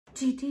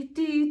Oh,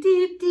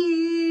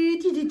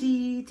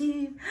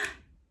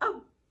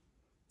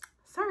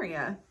 sorry,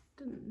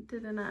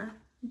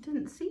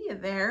 didn't see you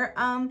there.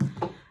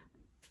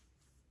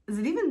 Is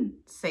it even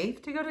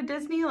safe to go to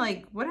Disney?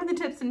 Like, what are the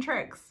tips and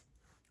tricks?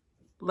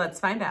 Let's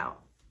find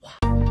out.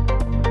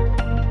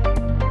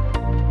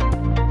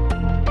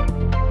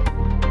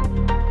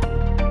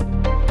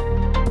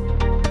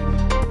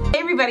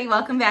 Everybody,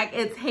 welcome back.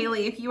 It's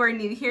Haley. If you are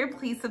new here,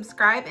 please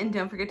subscribe and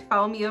don't forget to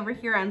follow me over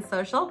here on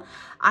social.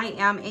 I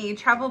am a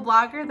travel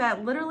blogger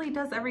that literally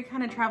does every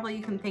kind of travel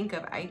you can think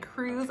of. I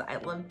cruise, I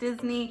love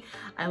Disney,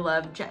 I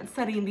love jet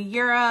setting to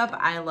Europe,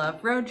 I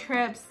love road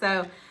trips.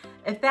 So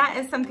if that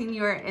is something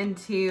you are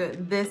into,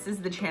 this is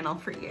the channel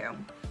for you.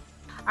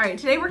 All right,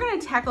 today we're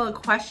gonna tackle a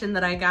question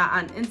that I got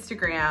on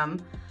Instagram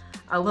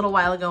a little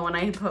while ago when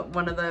I put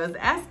one of those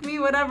ask me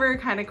whatever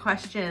kind of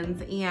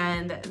questions,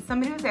 and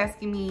somebody was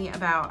asking me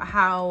about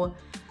how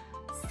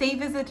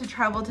safe is it to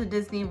travel to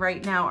Disney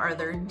right now? Are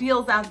there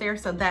deals out there?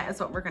 So that is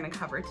what we're gonna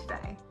cover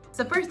today.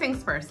 So first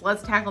things first,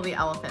 let's tackle the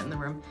elephant in the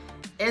room.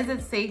 Is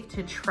it safe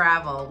to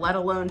travel, let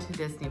alone to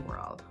Disney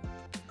World?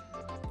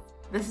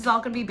 This is all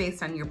gonna be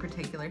based on your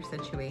particular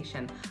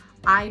situation.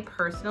 I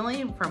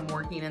personally, from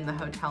working in the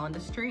hotel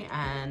industry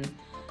and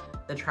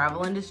the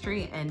travel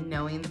industry and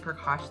knowing the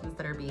precautions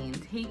that are being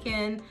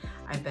taken,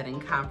 I've been in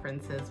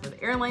conferences with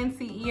airline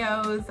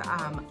CEOs.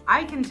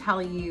 I can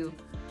tell you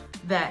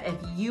that if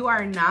you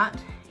are not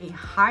a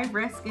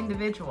high-risk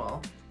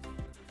individual,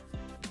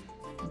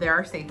 there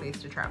are safe ways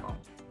to travel.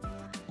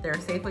 There are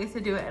safe ways to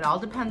do it. It all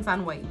depends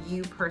on what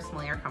you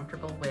personally are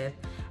comfortable with,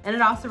 and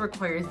it also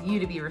requires you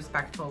to be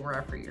respectful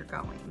wherever you're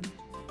going.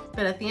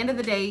 But at the end of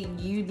the day,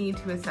 you need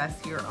to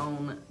assess your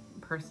own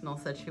personal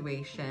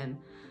situation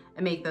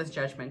and make those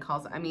judgment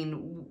calls. I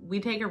mean, we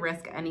take a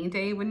risk any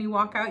day when you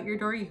walk out your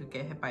door. You could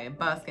get hit by a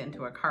bus, get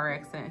into a car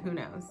accident, who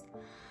knows?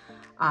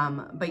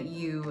 But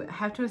you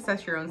have to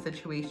assess your own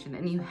situation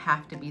and you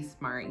have to be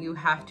smart. You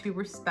have to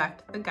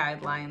respect the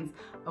guidelines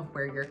of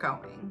where you're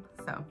going.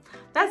 So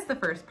that's the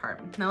first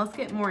part. Now let's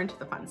get more into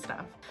the fun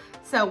stuff.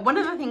 So one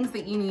of the things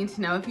that you need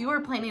to know, if you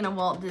are planning a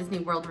Walt Disney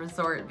World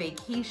Resort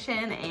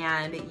vacation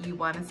and you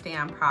want to stay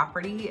on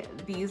property,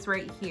 these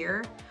right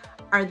here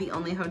are the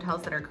only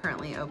hotels that are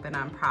currently open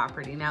on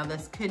property. Now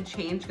this could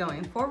change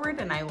going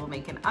forward and I will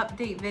make an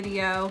update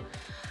video,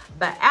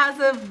 but as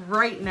of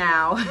right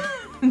now,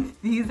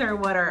 these are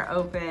what are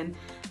open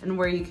and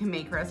where you can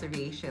make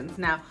reservations.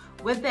 Now,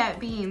 with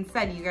that being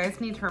said, you guys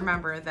need to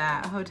remember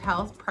that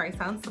hotels price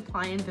on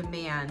supply and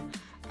demand,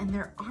 and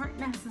there aren't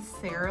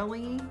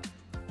necessarily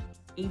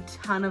a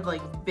ton of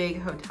like big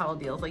hotel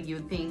deals like you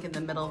would think in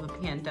the middle of a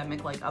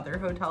pandemic. Like other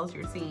hotels,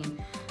 you're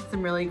seeing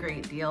some really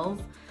great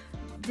deals.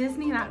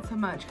 Disney, not so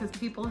much, because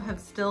people have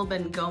still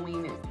been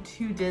going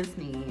to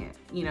Disney,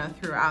 you know,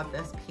 throughout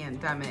this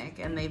pandemic,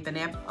 and they've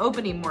been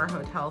opening more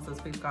hotels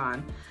as we've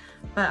gone.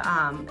 But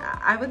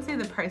I would say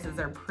the prices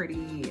are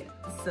pretty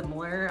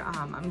similar.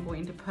 I'm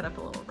going to put up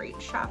a little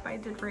rate shop I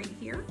did right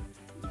here,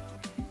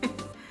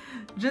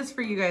 just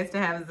for you guys to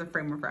have as a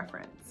frame of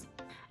reference.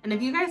 And if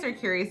you guys are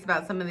curious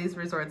about some of these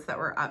resorts that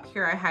were up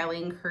here, I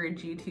highly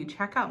encourage you to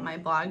check out my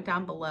blog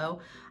down below.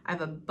 I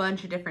have a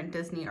bunch of different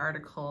Disney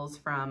articles,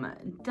 from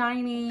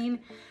dining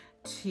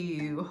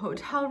to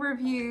hotel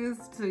reviews,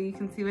 so you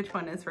can see which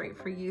one is right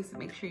for you. So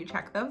make sure you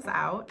check those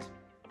out.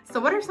 So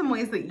what are some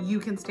ways that you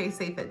can stay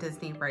safe at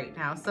Disney right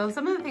now? So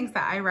some of the things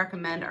that I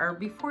recommend are,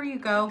 before you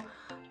go,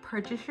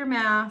 purchase your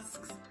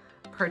masks,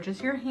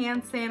 purchase your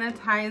hand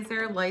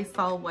sanitizer,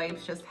 Lysol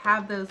wipes. Just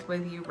have those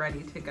with you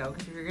ready to go.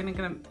 Because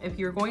if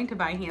you're going to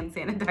buy hand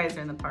sanitizer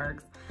in the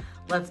parks,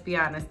 let's be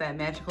honest, that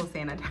magical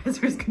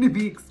sanitizer is going to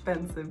be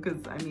expensive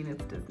because, I mean,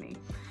 it's Disney.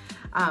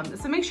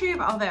 So make sure you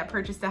have all that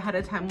purchased ahead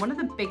of time. One of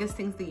the biggest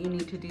things that you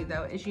need to do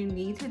though is you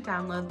need to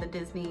download the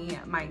Disney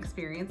My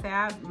Experience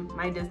app,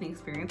 My Disney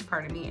Experience,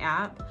 pardon me,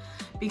 app,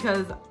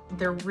 because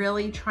they're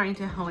really trying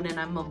to hone in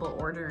on mobile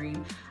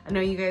ordering. I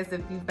know you guys,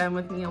 if you've been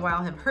with me a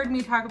while, have heard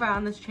me talk about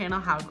on this channel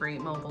how great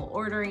mobile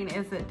ordering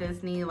is at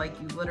Disney. Like,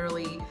 you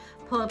literally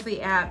pull up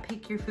the app,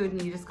 pick your food,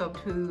 and you just go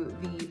to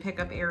the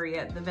pickup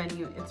area at the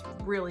venue. It's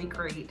really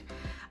great.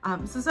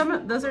 So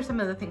those are some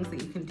of the things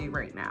that you can do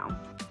right now.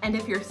 And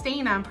if you're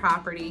staying on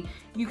property,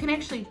 you can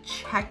actually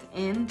check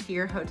into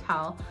your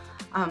hotel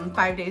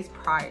 5 days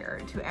prior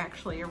to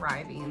actually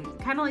arriving,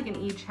 kind of like an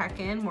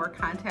e-check-in, more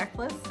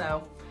contactless.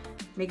 So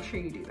make sure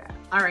you do that.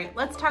 All right,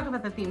 let's talk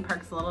about the theme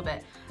parks a little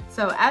bit.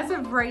 So as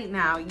of right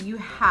now, you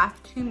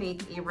have to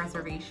make a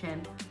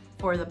reservation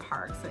for the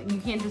parks. You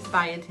can't just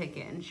buy a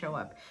ticket and show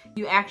up.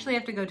 You actually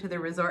have to go to the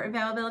resort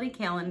availability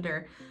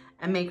calendar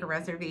and make a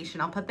reservation.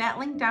 I'll put that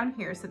link down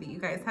here so that you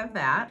guys have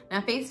that.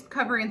 Now, face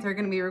coverings are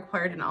gonna be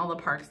required in all the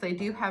parks. They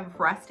do have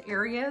rest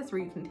areas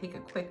where you can take a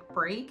quick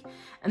break,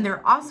 and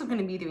they're also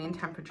gonna be doing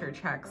temperature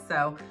checks.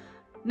 So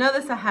know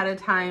this ahead of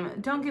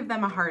time. Don't give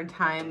them a hard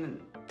time.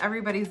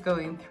 Everybody's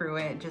going through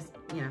it. Just,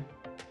 you know,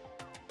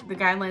 the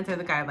guidelines are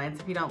the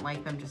guidelines. If you don't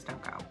like them, just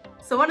don't go.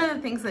 So one of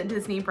the things that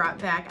Disney brought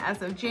back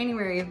as of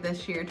January of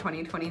this year,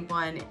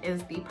 2021,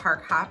 is the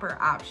park hopper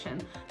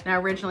option. Now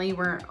originally you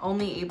were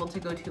only able to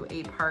go to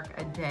a park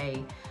a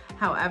day.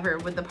 However,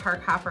 with the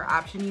park hopper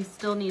option, you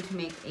still need to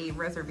make a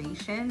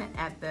reservation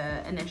at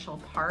the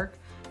initial park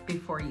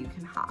before you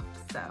can hop.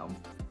 So,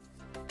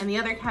 and the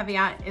other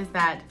caveat is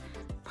that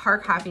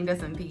park hopping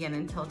doesn't begin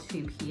until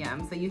 2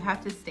 p.m. So you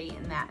have to stay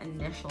in that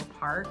initial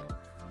park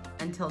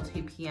until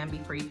 2 p.m.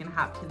 before you can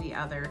hop to the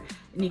other,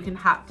 and you can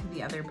hop to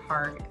the other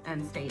park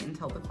and stay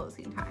until the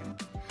closing time.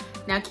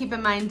 Now keep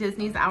in mind,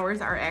 Disney's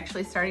hours are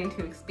actually starting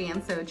to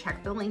expand, so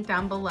check the link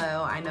down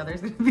below. I know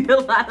there's gonna be a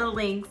lot of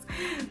links,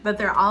 but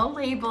they're all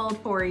labeled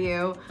for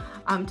you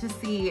to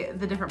see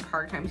the different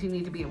park times. You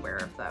need to be aware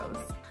of those.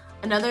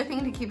 Another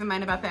thing to keep in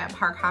mind about that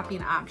park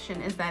hopping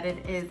option is that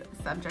it is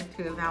subject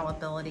to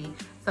availability.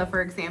 So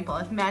for example,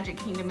 if Magic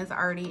Kingdom is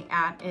already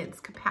at its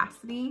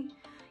capacity,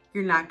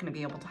 you're not gonna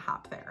be able to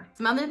hop there.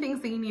 Some other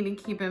things that you need to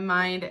keep in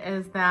mind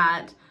is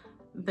that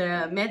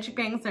the Magic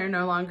Bands are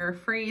no longer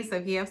free. So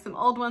if you have some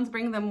old ones,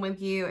 bring them with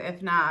you.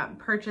 If not,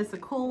 purchase a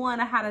cool one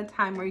ahead of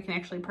time where you can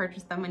actually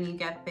purchase them when you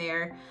get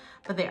there,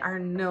 but they are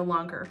no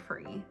longer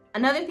free.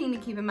 Another thing to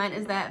keep in mind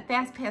is that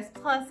FastPass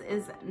Plus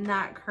is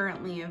not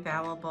currently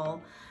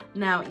available.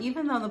 Now,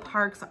 even though the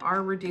parks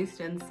are reduced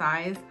in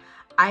size,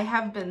 I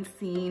have been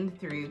seeing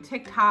through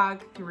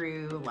TikTok,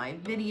 through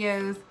live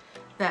videos,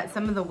 that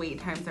some of the wait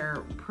times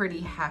are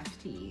pretty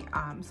hefty.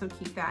 So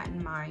keep that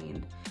in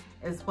mind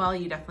as well.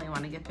 You definitely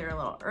want to get there a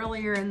little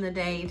earlier in the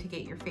day to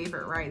get your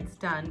favorite rides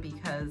done,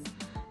 because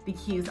the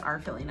queues are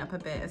filling up a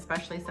bit,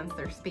 especially since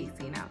they're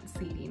spacing out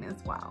seating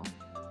as well.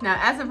 Now,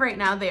 as of right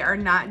now, they are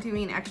not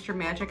doing extra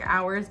magic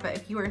hours, but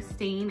if you are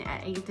staying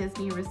at a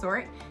Disney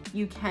resort,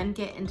 you can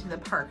get into the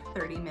park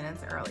 30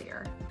 minutes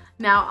earlier.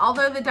 Now,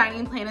 although the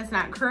dining plan is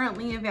not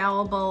currently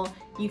available,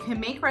 you can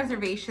make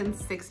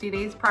reservations 60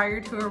 days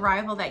prior to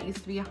arrival. That used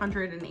to be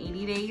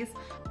 180 days,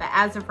 but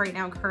as of right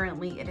now,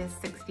 currently it is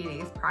 60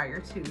 days prior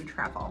to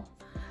travel.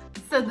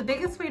 So the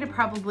biggest way to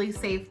probably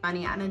save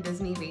money on a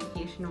Disney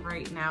vacation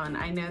right now, and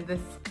I know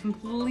this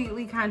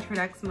completely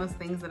contradicts most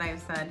things that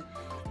I've said,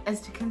 is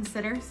to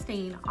consider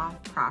staying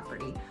off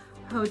property.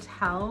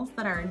 Hotels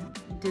that are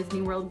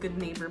Disney World Good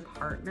Neighbor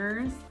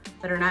partners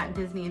that are not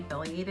Disney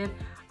affiliated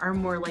are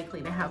more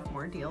likely to have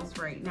more deals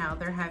right now.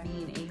 They're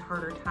having a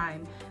harder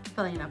time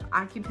filling up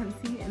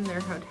occupancy in their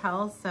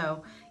hotels.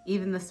 So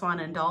even the Swan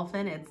and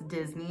Dolphin, it's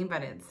Disney,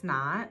 but it's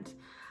not,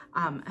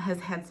 has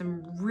had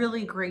some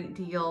really great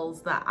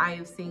deals that I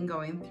have seen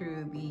going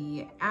through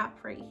the app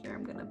right here.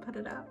 I'm gonna put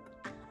it up.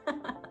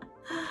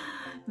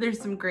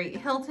 There's some great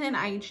Hilton,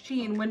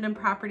 IHG, and Wyndham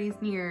properties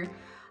near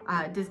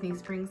Disney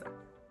Springs.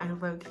 I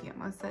low-key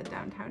almost said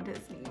downtown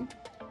Disney.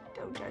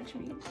 Don't judge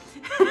me.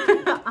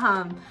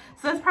 So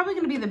that's probably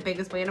gonna be the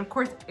biggest way. And of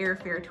course,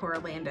 airfare to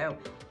Orlando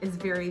is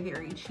very,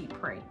 very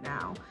cheap right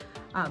now.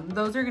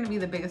 Those are gonna be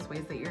the biggest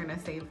ways that you're gonna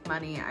save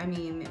money. I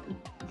mean,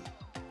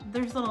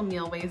 there's little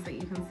meal ways that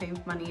you can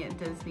save money at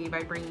Disney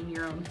by bringing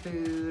your own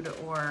food,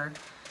 or,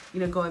 you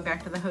know, going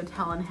back to the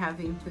hotel and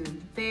having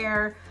food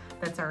there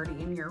that's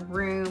already in your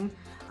room.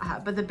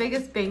 But the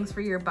biggest bangs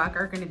for your buck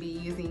are going to be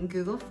using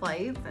Google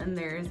Flights, and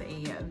there's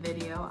a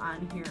video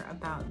on here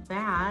about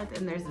that.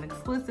 And there's an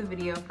exclusive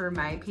video for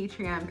my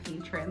Patreon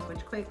patrons, which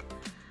quick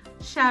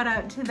shout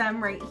out to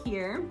them right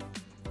here.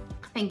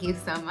 Thank you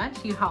so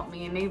much. You helped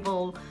me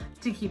enable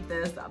to keep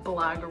this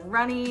blog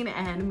running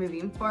and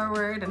moving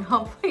forward, and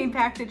hopefully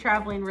back to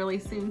traveling really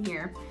soon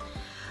here.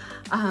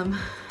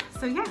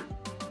 So yeah,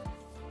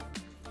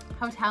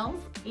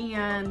 hotels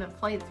and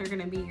flights are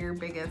going to be your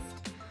biggest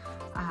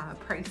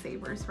price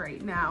savers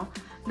right now.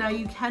 Now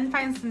you can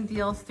find some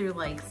deals through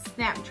like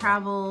Snap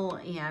Travel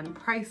and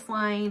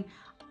Priceline.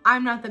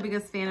 I'm not the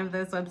biggest fan of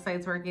those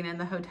websites working in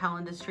the hotel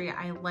industry.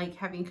 I like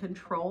having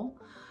control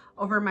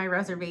over my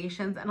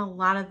reservations, and a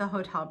lot of the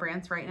hotel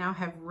brands right now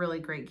have really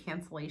great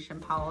cancellation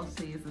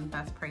policies and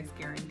best price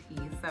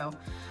guarantees. So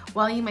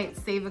while you might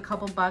save a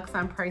couple bucks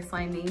on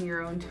Priceline being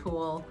your own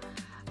tool,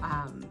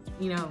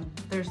 you know,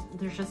 there's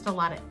just a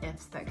lot of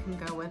ifs that can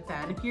go with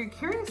that. And if you're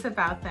curious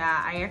about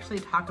that, I actually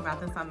talk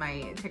about this on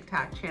my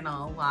TikTok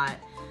channel a lot,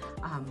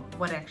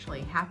 what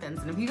actually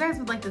happens. And if you guys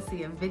would like to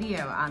see a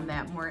video on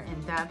that more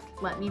in depth,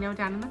 let me know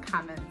down in the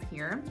comments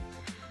here.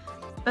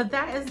 But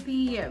that is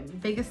the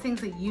biggest things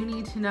that you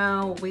need to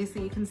know, ways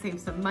that you can save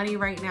some money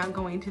right now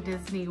going to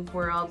Disney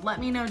World.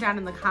 Let me know down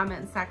in the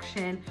comment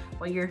section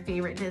what your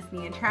favorite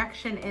Disney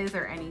attraction is,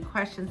 or any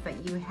questions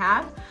that you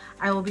have.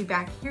 I will be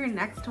back here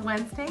next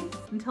Wednesday.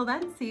 Until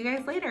then, see you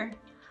guys later.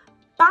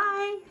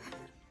 Bye.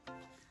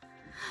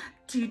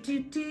 Do do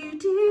do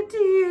do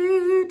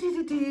do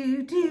do do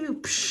do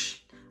do.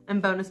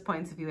 And bonus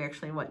points if you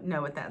actually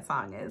know what that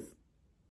song is.